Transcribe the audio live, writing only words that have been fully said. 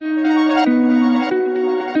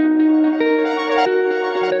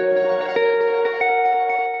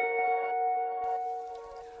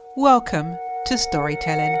Welcome to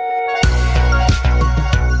Storytelling.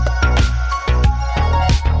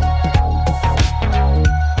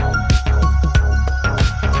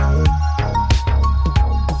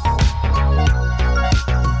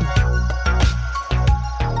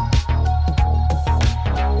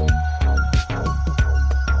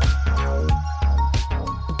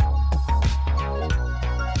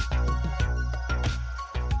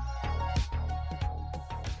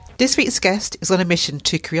 This week's guest is on a mission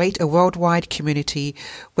to create a worldwide community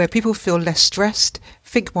where people feel less stressed,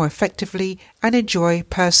 think more effectively, and enjoy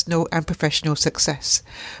personal and professional success.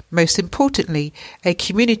 Most importantly, a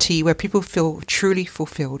community where people feel truly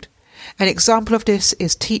fulfilled. An example of this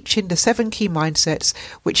is teaching the 7 key mindsets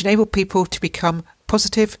which enable people to become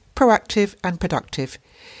positive, proactive, and productive.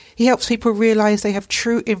 He helps people realize they have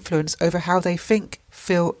true influence over how they think,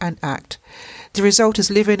 feel, and act. The result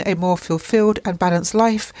is living a more fulfilled and balanced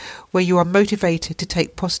life where you are motivated to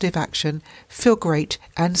take positive action, feel great,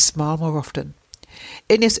 and smile more often.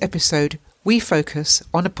 In this episode, we focus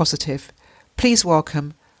on the positive. Please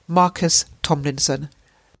welcome Marcus Tomlinson.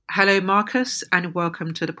 Hello, Marcus, and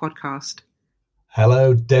welcome to the podcast.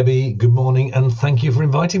 Hello, Debbie. Good morning, and thank you for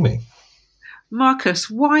inviting me. Marcus,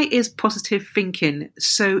 why is positive thinking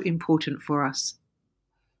so important for us?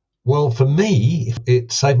 Well, for me,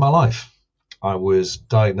 it saved my life. I was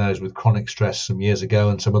diagnosed with chronic stress some years ago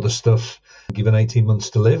and some other stuff, given 18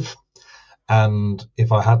 months to live. And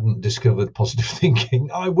if I hadn't discovered positive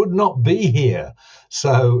thinking, I would not be here.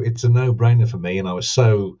 So it's a no-brainer for me. And I was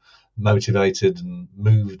so motivated and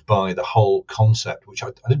moved by the whole concept, which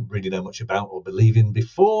I didn't really know much about or believe in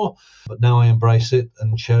before. But now I embrace it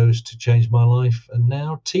and chose to change my life and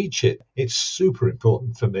now teach it. It's super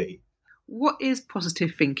important for me. What is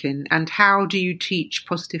positive thinking and how do you teach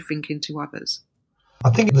positive thinking to others? I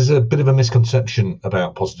think there's a bit of a misconception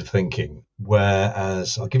about positive thinking,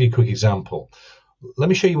 whereas I'll give you a quick example. Let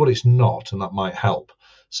me show you what it's not, and that might help.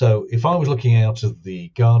 So if I was looking out of the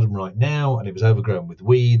garden right now and it was overgrown with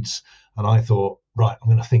weeds, and I thought, right, I'm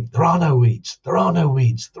going to think, there are no weeds, there are no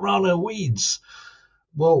weeds, there are no weeds.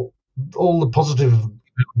 Well, all the positive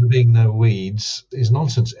there being no weeds is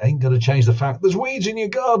nonsense. It ain't going to change the fact there's weeds in your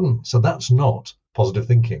garden. So that's not positive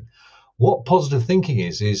thinking. What positive thinking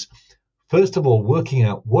is first of all, working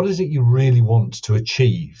out what is it you really want to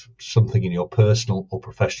achieve, something in your personal or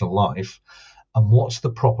professional life, and what's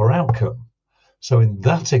the proper outcome. So in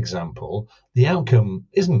that example, the outcome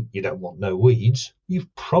isn't you don't want no weeds. You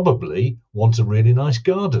probably want a really nice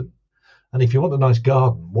garden. And if you want a nice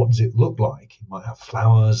garden, what does it look like? You might have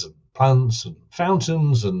flowers and plants and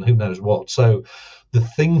fountains and who knows what. So the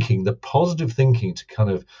thinking, the positive thinking to kind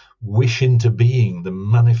of wish into being, the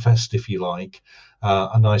manifest, if you like,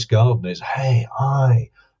 a nice garden is, hey, I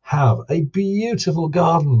have a beautiful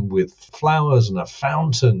garden with flowers and a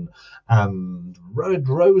fountain and red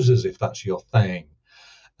roses, if that's your thing.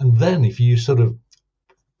 And then if you sort of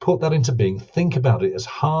put that into being, think about it as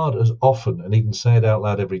hard as often and even say it out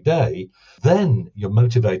loud every day, then you're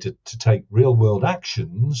motivated to take real world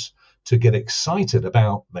actions to get excited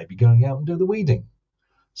about maybe going out and do the weeding.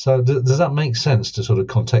 So does that make sense to sort of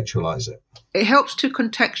contextualize it? It helps to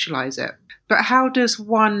contextualize it, but how does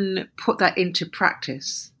one put that into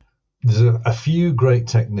practice? There's a few great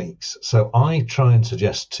techniques. So I try and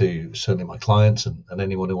suggest to certainly my clients and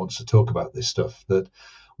anyone who wants to talk about this stuff that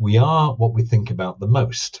we are what we think about the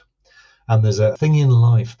most. And there's a thing in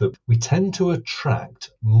life that we tend to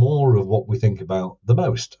attract more of what we think about the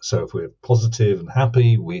most. So if we're positive and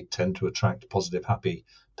happy, we tend to attract positive, happy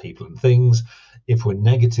people and things. If we're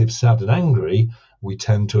negative, sad and angry, we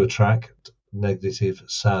tend to attract negative,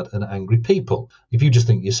 sad and angry people. If you just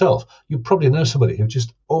think yourself, you probably know somebody who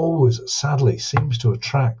just always, sadly, seems to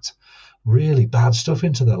attract really bad stuff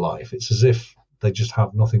into their life. It's as if they just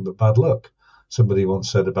have nothing but bad luck. Somebody once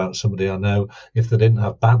said about somebody I know, if they didn't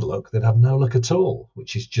have bad luck, they'd have no luck at all,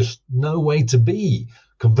 which is just no way to be.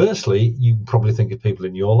 Conversely, you probably think of people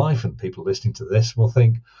in your life, and people listening to this will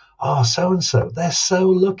think, oh, so-and-so, they're so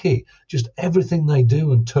lucky. Just everything they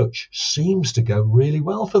do and touch seems to go really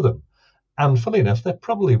well for them. And funny enough, they're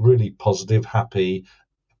probably really positive, happy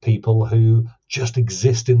people who just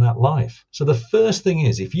exist in that life. So the first thing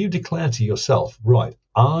is, if you declare to yourself, right,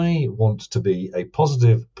 I want to be a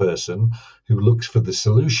positive person who looks for the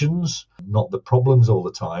solutions, not the problems all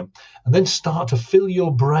the time, and then start to fill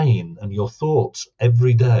your brain and your thoughts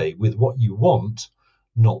every day with what you want,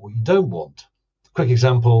 not what you don't want. Quick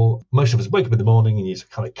example, most of us wake up in the morning and you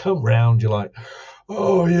kind of come round, you're like,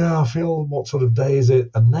 oh yeah, I feel, what sort of day is it?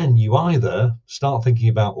 And then you either start thinking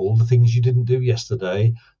about all the things you didn't do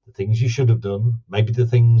yesterday, the things you should have done, maybe the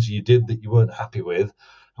things you did that you weren't happy with.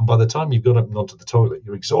 And by the time you've got up and onto the toilet,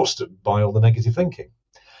 you're exhausted by all the negative thinking.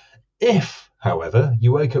 If, however,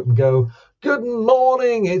 you wake up and go, good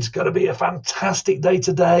morning, it's going to be a fantastic day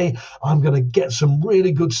today. I'm going to get some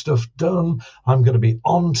really good stuff done. I'm going to be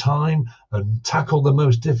on time and tackle the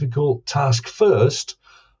most difficult task first.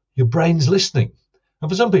 Your brain's listening. And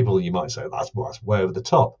for some people, you might say, that's way over the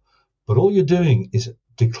top. But all you're doing is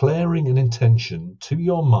declaring an intention to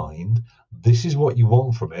your mind. This is what you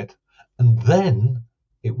want from it. And then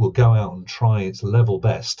it will go out and try its level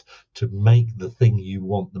best to make the thing you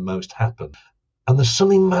want the most happen. And there's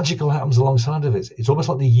something magical happens alongside of it. It's almost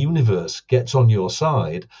like the universe gets on your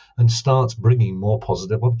side and starts bringing more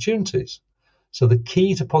positive opportunities. So the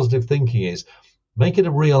key to positive thinking is make it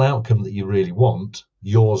a real outcome that you really want,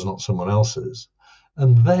 yours, not someone else's.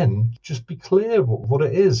 And then just be clear what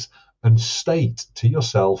it is and state to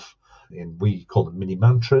yourself, we call them mini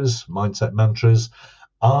mantras, mindset mantras,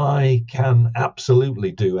 I can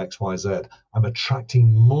absolutely do X, Y, Z. I'm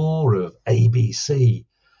attracting more of A, B, C.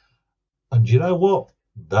 And you know what?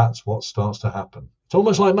 That's what starts to happen. It's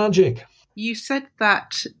almost like magic. You said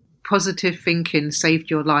that positive thinking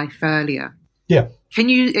saved your life earlier. Yeah. Can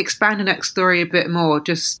you expand on that story a bit more,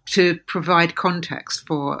 just to provide context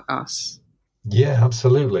for us? Yeah,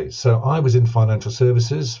 absolutely. So I was in financial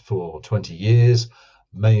services for 20 years,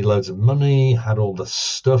 made loads of money, had all the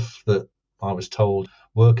stuff that I was told,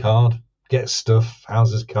 work hard, get stuff,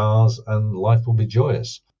 houses, cars, and life will be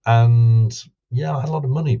joyous. And yeah, I had a lot of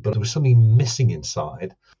money, but there was something missing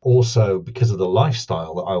inside. Also, because of the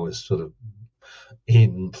lifestyle that I was sort of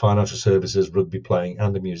in, financial services, rugby playing,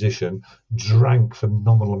 and a musician, drank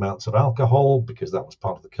phenomenal amounts of alcohol because that was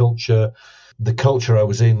part of the culture. The culture I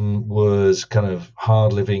was in was kind of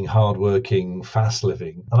hard living, hard working, fast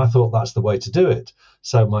living. And I thought that's the way to do it.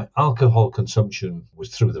 So my alcohol consumption was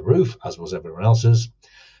through the roof, as was everyone else's.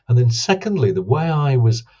 And then secondly, the way I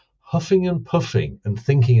was huffing and puffing and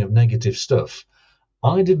thinking of negative stuff,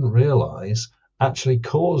 I didn't realize actually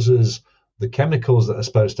causes the chemicals that are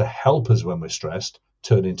supposed to help us when we're stressed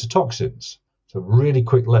turn into toxins. So a really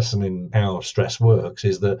quick lesson in how stress works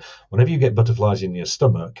is that whenever you get butterflies in your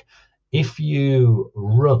stomach, if you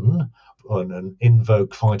run and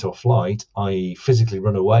invoke fight or flight, i.e. physically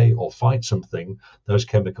run away or fight something, those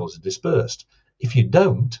chemicals are dispersed. If you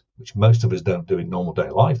don't, which most of us don't do in normal day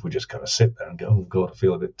life, we just kind of sit there and go, oh God, I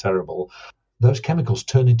feel a bit terrible. Those chemicals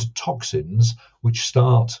turn into toxins which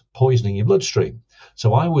start poisoning your bloodstream.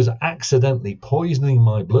 So I was accidentally poisoning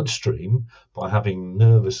my bloodstream by having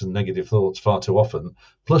nervous and negative thoughts far too often,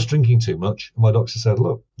 plus drinking too much. And my doctor said,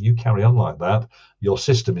 look, you carry on like that, your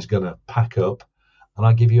system is going to pack up, and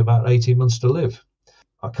I give you about 18 months to live.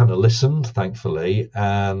 I kind of listened, thankfully,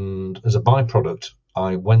 and as a byproduct,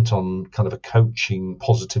 I went on kind of a coaching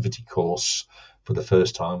positivity course for the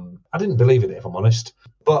first time. I didn't believe in it, if I'm honest,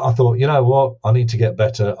 but I thought, you know what, I need to get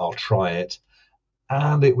better, I'll try it.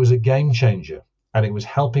 And it was a game changer. And it was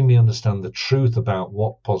helping me understand the truth about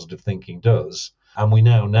what positive thinking does. And we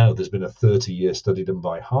now know there's been a 30-year study done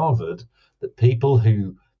by Harvard that people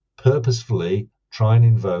who purposefully try and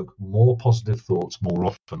invoke more positive thoughts more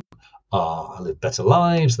often live better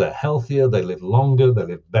lives, they're healthier, they live longer, they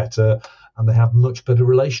live better, and they have much better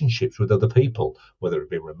relationships with other people, whether it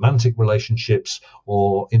be romantic relationships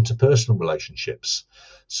or interpersonal relationships.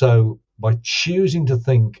 So by choosing to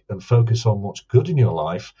think and focus on what's good in your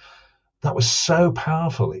life, that was so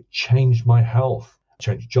powerful. It changed my health,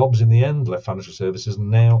 changed jobs in the end, left financial services,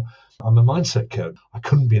 and now I'm a mindset coach. I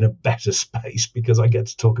couldn't be in a better space because I get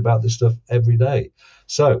to talk about this stuff every day.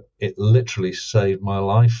 So it literally saved my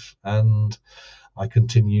life, and I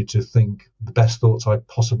continue to think the best thoughts I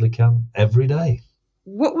possibly can every day.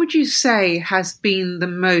 What would you say has been the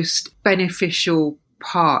most beneficial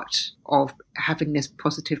part of having this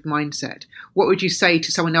positive mindset? What would you say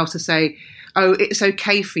to someone else to say, oh, it's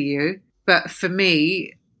okay for you, but for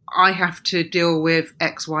me, I have to deal with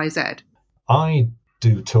X, Y, Z? I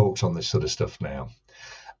do talks on this sort of stuff now.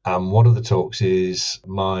 And one of the talks is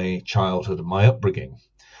my childhood and my upbringing.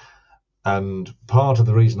 And part of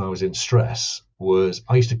the reason I was in stress was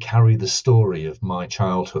I used to carry the story of my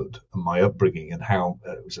childhood and my upbringing and how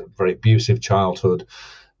it was a very abusive childhood.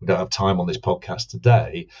 We don't have time on this podcast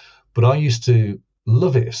today, but I used to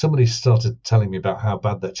love it. If somebody started telling me about how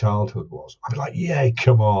bad their childhood was, I'd be like, yay,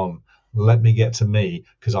 come on, let me get to me,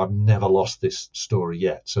 because I've never lost this story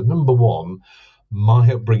yet. So number one,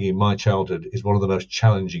 my upbringing, my childhood is one of the most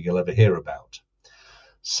challenging you'll ever hear about.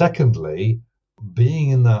 Secondly, being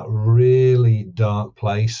in that really dark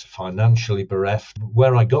place, financially bereft,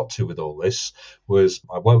 where I got to with all this was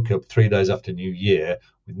I woke up 3 days after New Year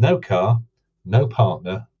with no car, no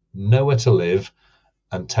partner, nowhere to live,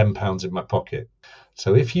 and £10 in my pocket.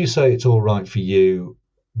 So if you say it's all right for you,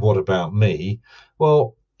 what about me?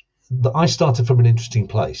 Well, I started from an interesting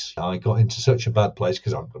place. I got into such a bad place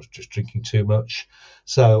because I was just drinking too much.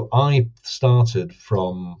 So I started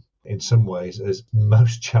from, in some ways, as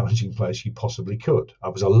most challenging place you possibly could. I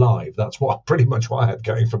was alive. That's pretty much what I had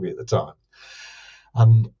going for me at the time.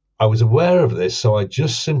 And I was aware of this, so I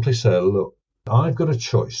just simply said, look, I've got a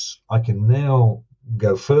choice. I can now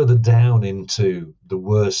go further down into the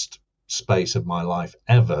worst space of my life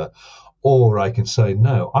ever, or I can say,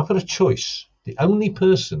 no, I've got a choice. The only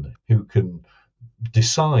person who can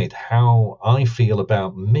decide how I feel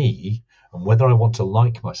about me and whether I want to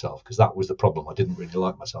like myself, because that was the problem. I didn't really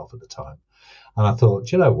like myself at the time. And I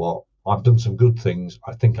thought, you know what? I've done some good things.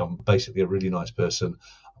 I think I'm basically a really nice person.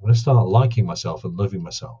 I'm going to start liking myself and loving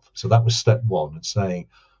myself. So that was step one, and saying,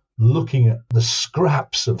 looking at the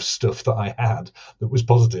scraps of stuff that I had that was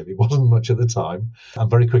positive. It wasn't much at the time. And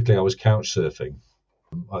very quickly I was couch surfing.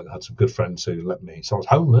 I had some good friends who let me. So I was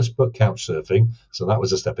homeless, but couch surfing. So that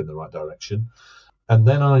was a step in the right direction. And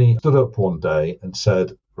then I stood up one day and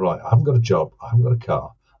said, right, I haven't got a job. I haven't got a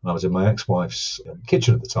car. And I was in my ex-wife's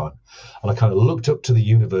kitchen at the time. And I kind of looked up to the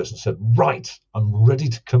universe and said, right, I'm ready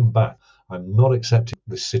to come back. I'm not accepting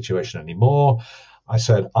this situation anymore. I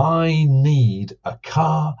said, I need a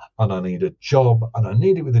car and I need a job and I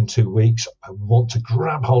need it within 2 weeks. I want to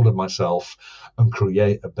grab hold of myself and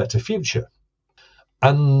create a better future.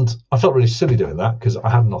 And I felt really silly doing that because I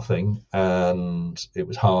had nothing and it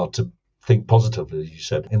was hard to think positively, as you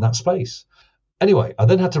said, in that space. Anyway, I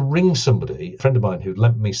then had to ring somebody, a friend of mine who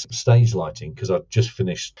lent me some stage lighting because I'd just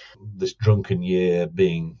finished this drunken year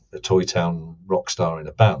being a Toy Town rock star in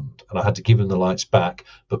a band. And I had to give him the lights back.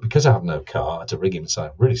 But because I have no car, I had to ring him and say,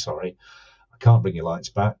 I'm really sorry. I can't bring your lights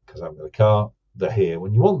back because I haven't got a car. They're here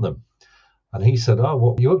when you want them. And he said, oh,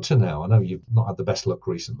 what are you up to now? I know you've not had the best luck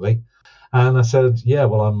recently. And I said, yeah,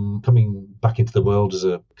 well, I'm coming back into the world as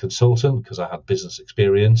a consultant because I had business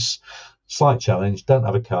experience. Slight challenge, don't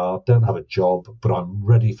have a car, don't have a job, but I'm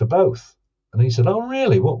ready for both. And he said, oh,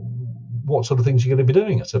 really? What sort of things are you going to be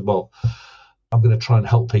doing? I said, well, I'm going to try and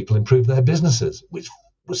help people improve their businesses, which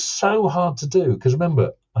was so hard to do. Because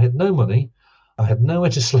remember, I had no money. I had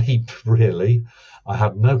nowhere to sleep, really. I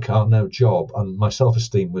had no car, no job. And my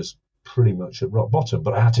self-esteem was pretty much at rock bottom.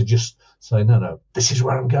 But I had to just say, no, this is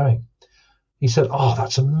where I'm going. He said, oh,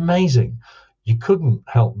 that's amazing. You couldn't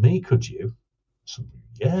help me, could you? So,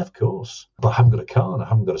 yeah, of course. But I haven't got a car and I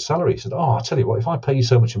haven't got a salary. He said, oh, I'll tell you what, if I pay you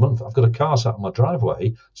so much a month, I've got a car sat in my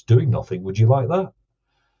driveway. It's doing nothing. Would you like that?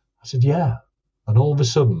 I said, yeah. And all of a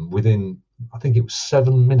sudden, within, I think it was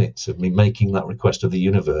 7 minutes of me making that request of the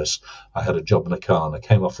universe, I had a job and a car. And I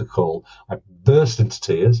came off the call. I burst into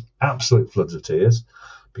tears, absolute floods of tears,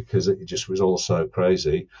 because it just was all so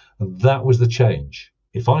crazy. And that was the change.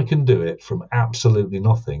 If I can do it from absolutely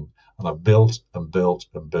nothing, and I've built and built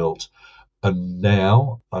and built, and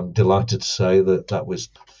now I'm delighted to say that was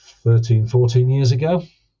 13, 14 years ago.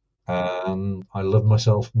 And I love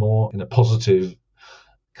myself more in a positive,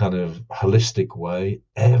 kind of holistic way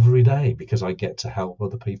every day because I get to help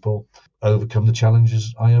other people overcome the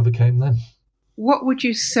challenges I overcame then. What would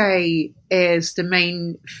you say is the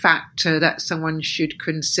main factor that someone should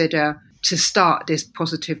consider to start this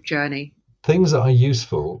positive journey? Things that are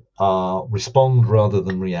useful are respond rather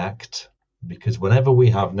than react. Because whenever we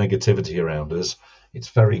have negativity around us, it's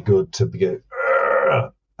very good to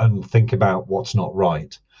go and think about what's not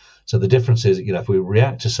right. So the difference is, if we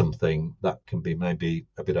react to something, that can be maybe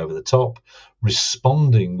a bit over the top.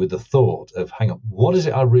 Responding with the thought of, hang on, what is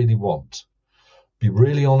it I really want? Be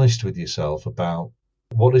really honest with yourself about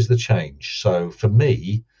what is the change. So for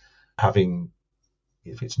me,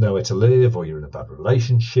 if it's nowhere to live or you're in a bad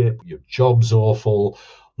relationship, your job's awful,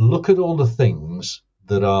 look at all the things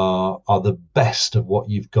that are the best of what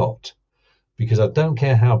you've got. Because I don't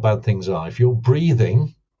care how bad things are. If you're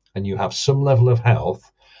breathing and you have some level of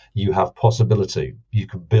health, you have possibility. You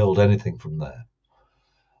can build anything from there.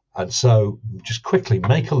 And so just quickly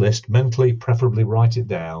make a list mentally, preferably write it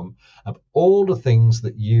down, of all the things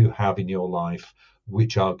that you have in your life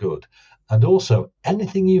which are good. And also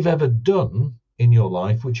anything you've ever done in your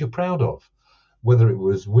life which you're proud of, whether it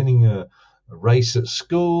was winning a race at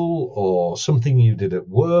school or something you did at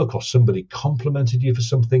work or somebody complimented you for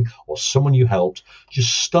something or someone you helped.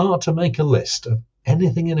 Just start to make a list of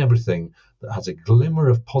anything and everything that has a glimmer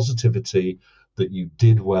of positivity that you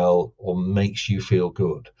did well or makes you feel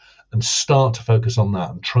good, and start to focus on that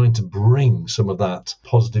and trying to bring some of that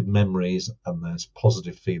positive memories and those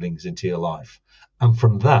positive feelings into your life. And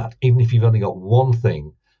from that, even if you've only got one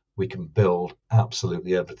thing, we can build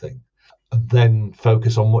absolutely everything. And then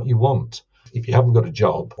focus on what you want. If you haven't got a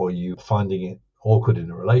job or you're finding it awkward in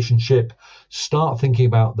a relationship, start thinking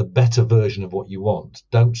about the better version of what you want.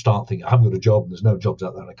 Don't start thinking, I haven't got a job and there's no jobs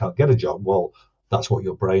out there and I can't get a job. Well, that's what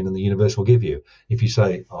your brain and the universe will give you. If you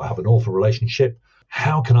say, I have an awful relationship,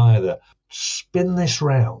 how can I either spin this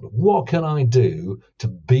round? What can I do to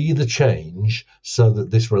be the change so that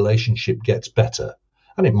this relationship gets better?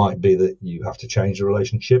 And it might be that you have to change the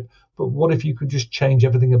relationship, but what if you could just change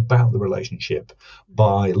everything about the relationship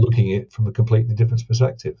by looking at it from a completely different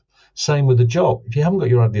perspective? Same with the job. If you haven't got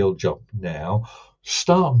your ideal job now,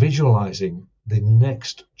 start visualizing the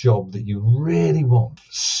next job that you really want.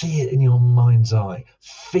 See it in your mind's eye.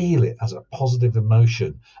 Feel it as a positive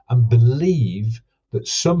emotion and believe that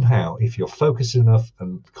somehow, if you're focused enough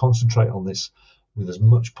and concentrate on this with as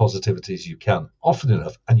much positivity as you can, often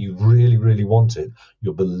enough, and you really, really want it,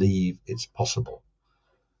 you'll believe it's possible.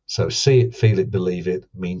 So see it, feel it, believe it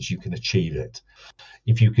means you can achieve it.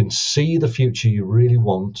 If you can see the future you really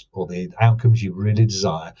want or the outcomes you really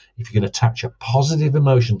desire, if you can attach a positive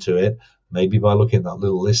emotion to it, maybe by looking at that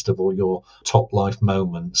little list of all your top life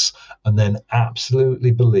moments, and then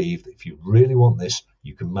absolutely believe that if you really want this,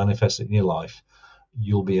 you can manifest it in your life,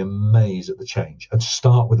 you'll be amazed at the change. And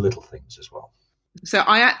start with little things as well. So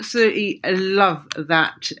I absolutely love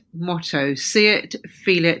that motto: see it,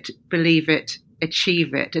 feel it, believe it,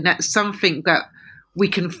 achieve it. And that's something that we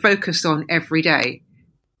can focus on every day.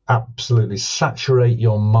 Absolutely. Saturate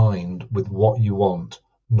your mind with what you want,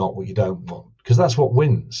 not what you don't want, because that's what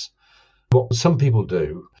wins. What some people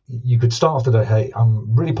do, you could start off the day, hey,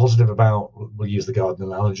 I'm really positive about, we'll use the garden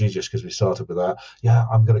analogy just because we started with that. Yeah,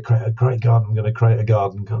 I'm going to create a great garden. I'm going to create a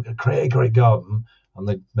garden. I'm going to create a great garden. And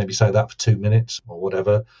they maybe say that for 2 minutes or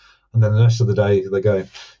whatever. And then the rest of the day they're going,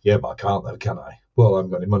 yeah, but I can't though, can I? Well, I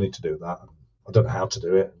haven't got any money to do that. I don't know how to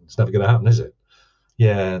do it. It's never going to happen, is it?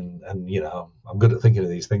 Yeah, and you know, I'm good at thinking of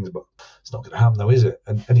these things, but it's not going to happen though, is it?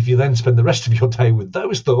 And if you then spend the rest of your day with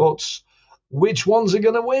those thoughts, which ones are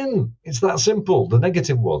going to win? It's that simple, the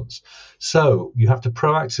negative ones. So you have to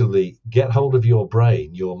proactively get hold of your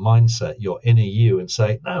brain, your mindset, your inner you, and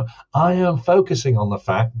say, no, I am focusing on the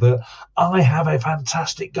fact that I have a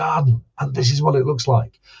fantastic garden and this is what it looks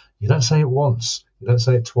like. You don't say it once, you don't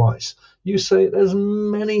say it twice. You say it as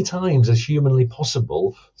many times as humanly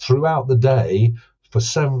possible throughout the day for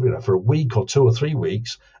for a week or 2 or 3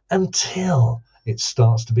 weeks until it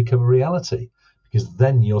starts to become a reality. Because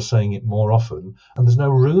then you're saying it more often and there's no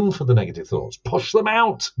room for the negative thoughts. Push them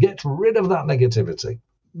out. Get rid of that negativity.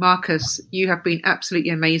 Marcus, you have been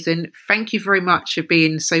absolutely amazing. Thank you very much for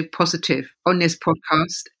being so positive on this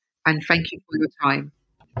podcast, and thank you for your time.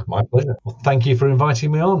 My pleasure. Well, thank you for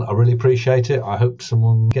inviting me on. I really appreciate it. I hope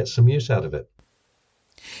someone gets some use out of it.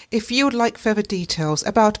 If you would like further details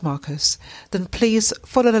about Marcus, then please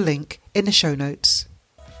follow the link in the show notes.